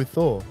scene Yeah, with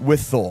Thor.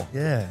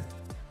 Yeah.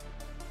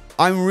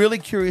 I'm really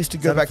curious to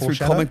go that a back through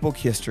foreshadow? comic book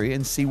history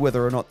and see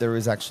whether or not there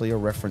is actually a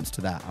reference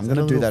to that. I'm that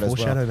going to a do that little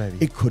as well. foreshadow,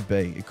 maybe? It could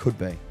be. It could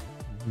be.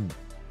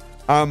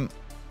 Mhm.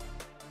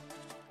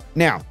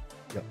 Now,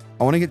 Yep.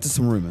 I want to get to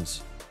some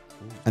rumors.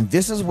 And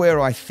this is where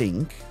I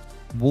think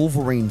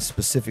Wolverine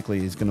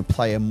specifically is going to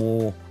play a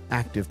more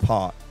active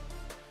part.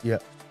 Yeah.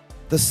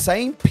 The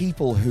same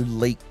people who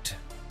leaked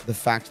the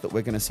fact that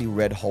we're going to see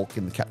Red Hulk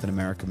in the Captain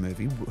America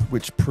movie,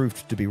 which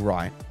proved to be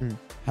right,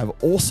 have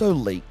also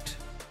leaked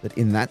that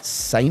in that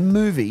same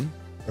movie,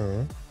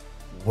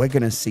 we're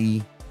going to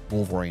see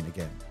Wolverine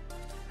again.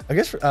 I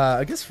guess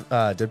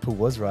Deadpool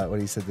was right when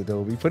he said that they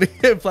will be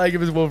playing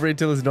him as Wolverine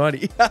till he's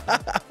 90.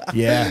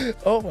 Yeah.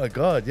 Oh my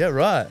God. Yeah,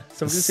 right.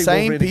 So The we're gonna see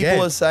same Wolverine people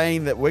again. are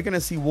saying that we're going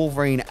to see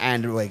Wolverine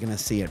and we're going to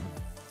see it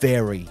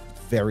very,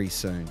 very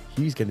soon.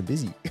 Hugh's getting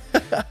busy.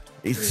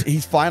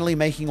 He's finally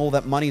making all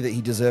that money that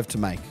he deserved to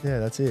make. Yeah,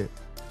 that's it.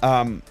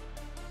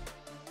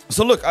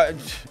 So look,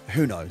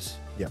 who knows?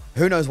 Yeah.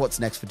 Who knows what's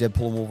next for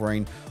Deadpool and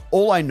Wolverine?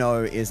 All I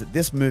know is that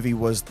this movie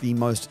was the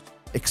most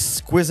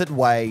exquisite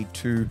way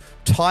to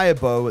tie a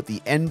bow at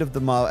the end of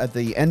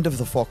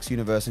the Fox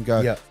universe and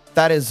go, Yeah.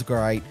 that is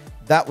great.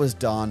 That was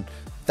done.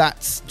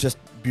 That's just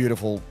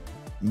beautiful.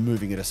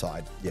 Moving it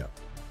aside. Yeah.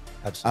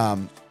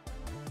 Absolutely.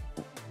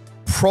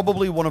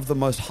 Probably one of the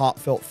most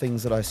heartfelt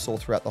things that I saw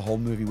throughout the whole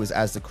movie was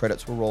as the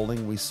credits were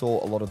rolling, we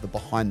saw a lot of the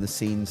behind the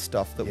scenes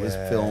stuff that was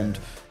filmed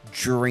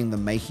during the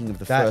making of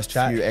the first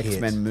few hit.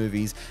 X-Men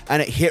movies.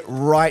 And it hit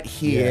right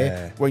here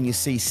Yeah. when you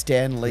see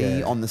Stan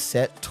Lee on the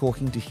set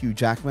talking to Hugh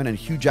Jackman. And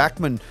Hugh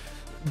Jackman,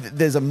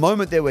 there's a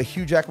moment there where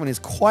Hugh Jackman is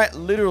quite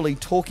literally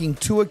talking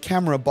to a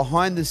camera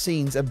behind the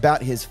scenes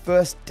about his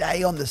first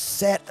day on the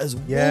set as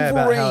Yeah,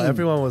 Wolverine. about how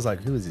everyone was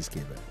like, who is this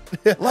kid, man?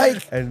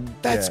 Like, And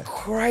that's yeah.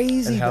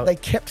 crazy And how- that they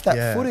kept that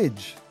yeah.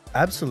 footage.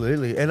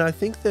 Absolutely. And I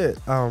think that,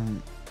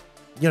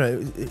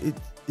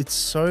 it's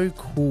so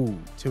cool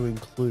to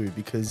include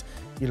because,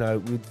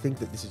 we'd think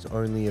that this is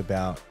only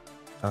about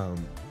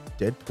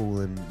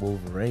Deadpool and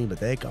Wolverine, but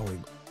they're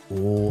going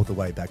all the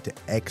way back to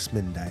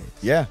X-Men days.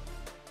 Yeah.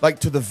 Like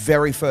to the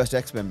very first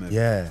X-Men movie.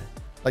 Yeah,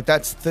 Like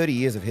that's 30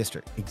 years of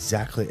history.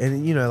 exactly.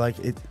 And,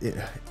 it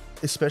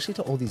especially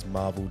to all these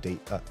Marvel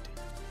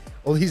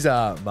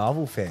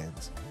Marvel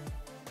fans,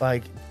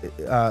 like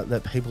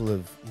that people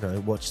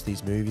have, watched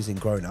these movies and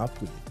grown up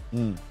with.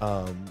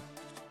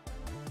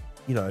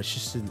 It's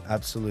just an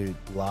absolute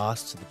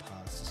blast to the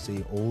past to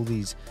see all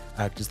these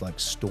actors like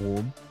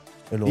Storm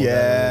and all that in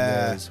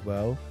there as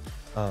well.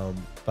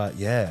 But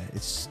yeah,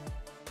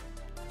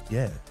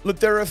 Look,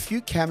 there are a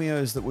few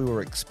cameos that we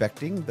were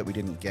expecting that we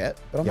didn't get,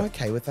 but I'm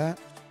okay with that.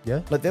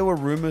 Yeah. Like there were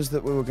rumors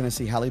that we were going to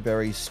see Halle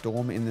Berry's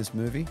Storm in this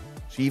movie.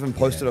 She even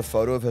posted a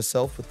photo of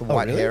herself with the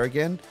white really? hair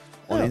again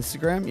on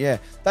Instagram. Yeah,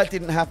 that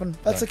didn't happen.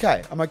 That's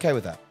okay. I'm okay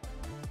with that.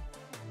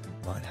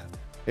 Might happen.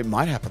 It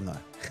might happen though.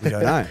 We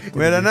don't know. In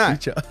We the don't know.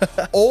 future.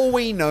 All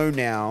we know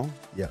now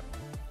Yeah.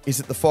 is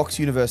that the Fox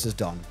universe is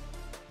done.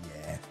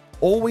 Yeah.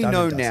 All we Done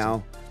know and dusted.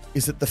 now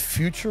is that the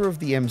future of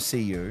the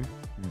MCU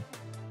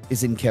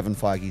is in Kevin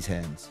Feige's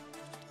hands.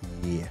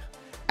 Yeah.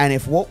 And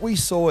if what we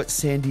saw at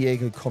San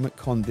Diego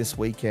Comic-Con this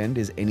weekend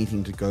is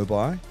anything to go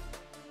by,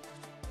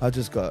 I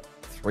just got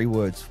 3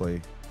 words for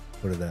you.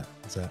 What are that?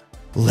 What's that?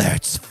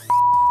 Let's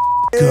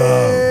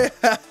go.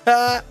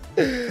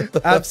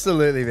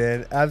 Absolutely,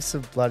 man.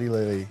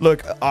 Absolutely.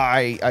 Look,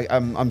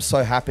 I'm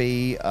so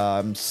happy.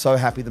 I'm so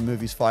happy the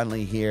movie's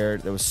finally here.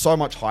 There was so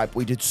much hype.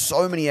 We did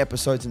so many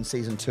episodes in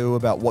season 2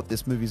 about what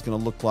this movie's going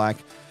to look like.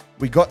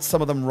 We got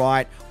some of them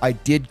right. I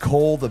did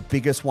call the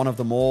biggest one of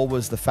them all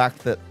was the fact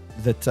that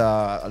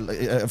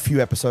a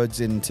few episodes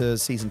into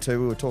season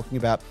 2 we were talking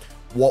about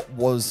what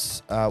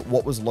was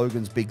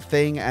Logan's big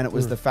thing, and it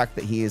was the fact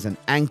that he is an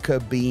anchor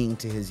being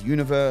to his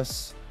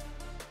universe.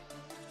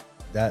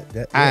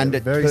 And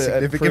it very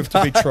significant. proved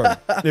to be true.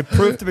 It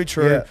proved to be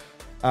true.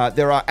 Yeah.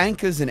 There are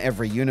anchors in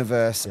every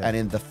universe, and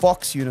in the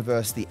Fox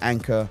universe, the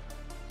anchor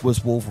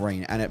was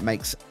Wolverine, and it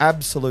makes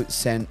absolute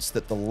sense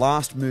that the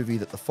last movie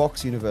that the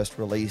Fox universe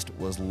released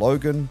was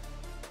Logan,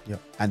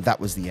 and that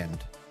was the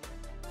end.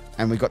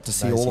 And we got to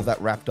see all of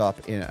that wrapped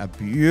up in a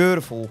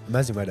beautiful,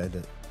 Amazing way to end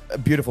it. a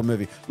beautiful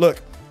movie.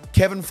 Look,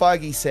 Kevin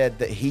Feige said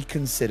that he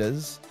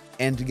considers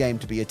Endgame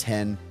to be a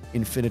 10,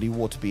 Infinity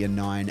War to be a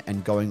 9,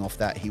 and going off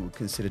that, he would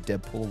consider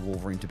Deadpool and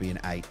Wolverine to be an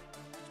 8.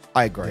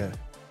 I agree. Yeah.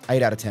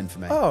 8 out of 10 for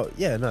me. Oh,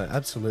 yeah, no,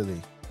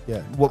 absolutely.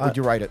 Yeah. What would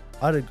you rate it?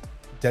 I'd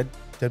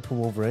Deadpool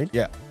Wolverine.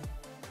 Yeah.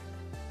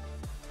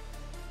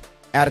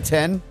 Out of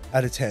 10?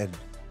 Out of 10.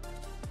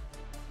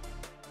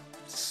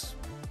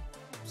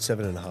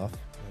 7.5.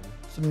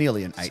 So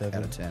nearly an 8 7.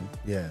 out of 10.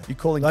 Yeah. You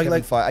calling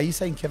Kevin Feige? Are you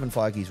saying Kevin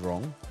Feige's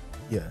wrong?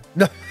 Yeah.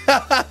 No.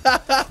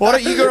 Why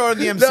don't you go on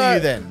the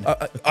MCU then?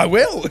 I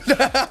will.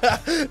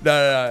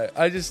 No.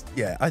 I just,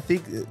 I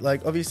think,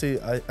 like,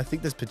 obviously, I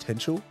think there's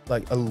potential,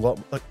 like, a lot.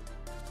 Like,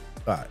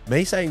 all right,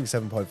 me saying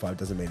 7.5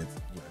 doesn't mean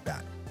it's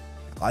bad.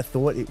 I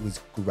thought it was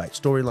great.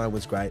 Storyline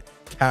was great.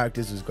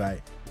 Characters was great.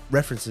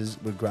 references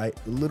were great.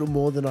 A little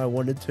more than I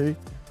wanted to.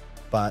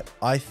 But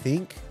I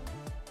think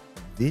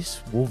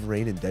this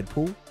Wolverine and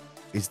Deadpool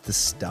is the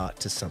start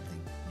to something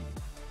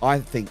new. I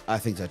think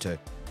so too.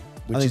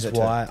 Which is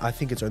why I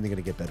think it's only going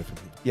to get better from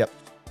here. Yep.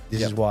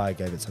 This is why I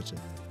gave it such a,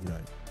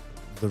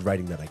 the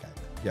rating that I gave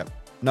it. Yep.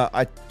 No,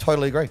 I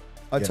totally agree.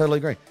 I totally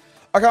agree.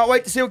 I can't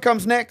wait to see what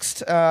comes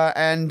next.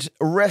 And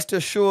rest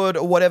assured,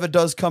 whatever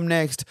does come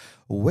next,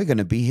 we're going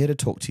to be here to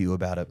talk to you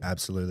about it.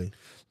 Absolutely.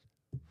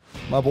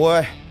 My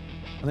boy,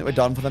 I think we're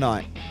done for the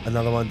night.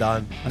 Another one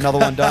done. Another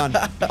one done.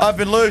 I've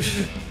been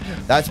Loosh.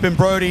 That's been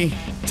Brodie.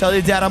 Tell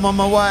your dad I'm on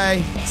my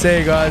way. See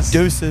you guys.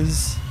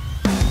 Deuces.